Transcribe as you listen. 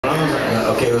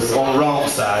Okay, it was on the wrong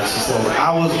side. She said,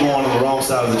 I was born on the wrong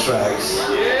side of the tracks.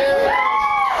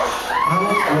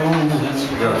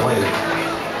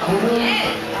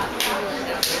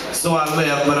 So I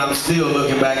left, but I'm still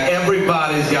looking back.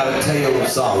 Everybody's got a tale of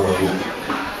sorrow.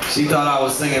 She thought I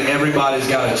was singing Everybody's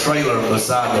Got a Trailer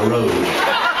Beside the Road.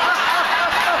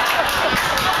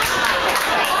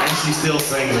 And she still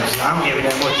sings it. I don't give a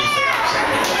damn what you say, I'm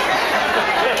singing.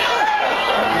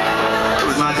 It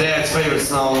was my dad's favorite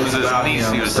song. It was his niece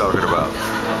he was talking about.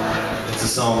 It's a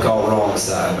song called Wrong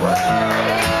Side.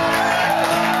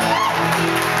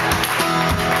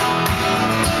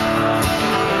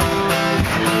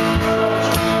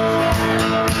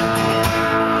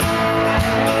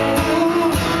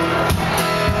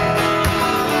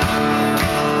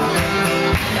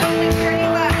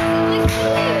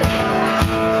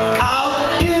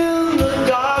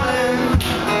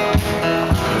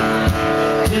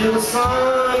 The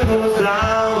sun goes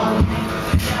down,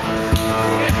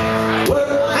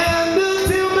 and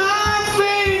until my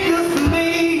fingers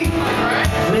bleed,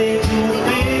 made you a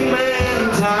big man in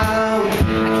town.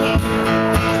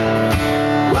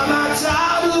 While my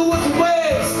childhood was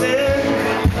wasted,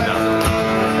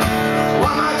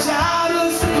 while my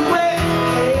childhood slipped away,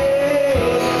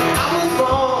 I was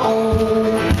born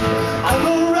on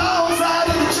the wrong side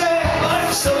of the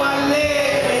track, so I left.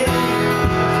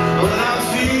 But I'm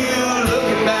still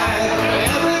looking back.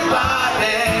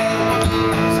 Everybody's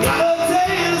got a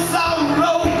tale of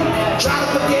sorrow. Try to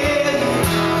forget,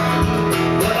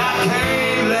 but I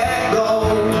can't let go.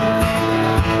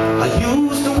 I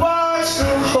used to watch the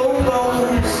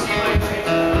hobos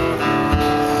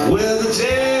with a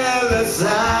jealous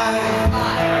eye.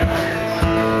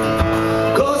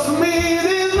 'Cause for me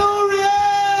there's no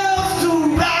else to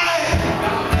write,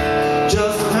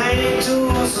 just pain to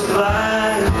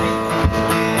survive.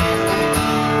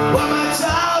 While my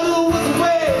childhood was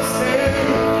wasted,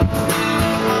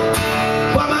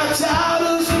 while my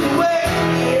childhood slipped away,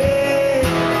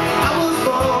 I was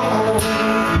born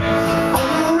on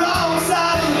the wrong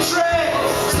side of the track,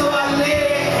 so I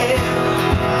left.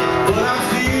 But I'm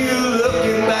still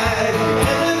looking back.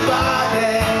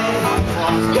 Everybody's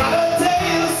got a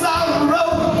tale of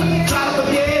sorrow. Try to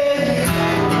forget,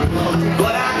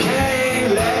 but I can't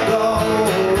let go.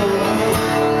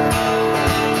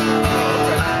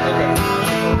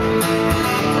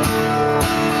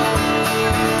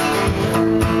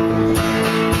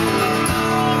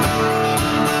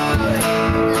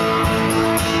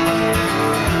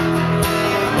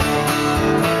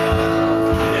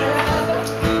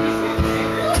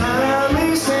 Time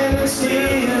ain't standing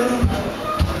still,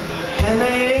 and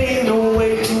there ain't no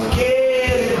way to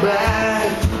get it back.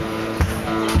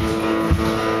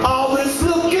 Always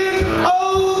looking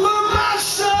over my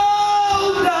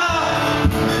shoulder,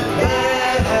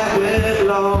 that habit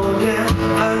long.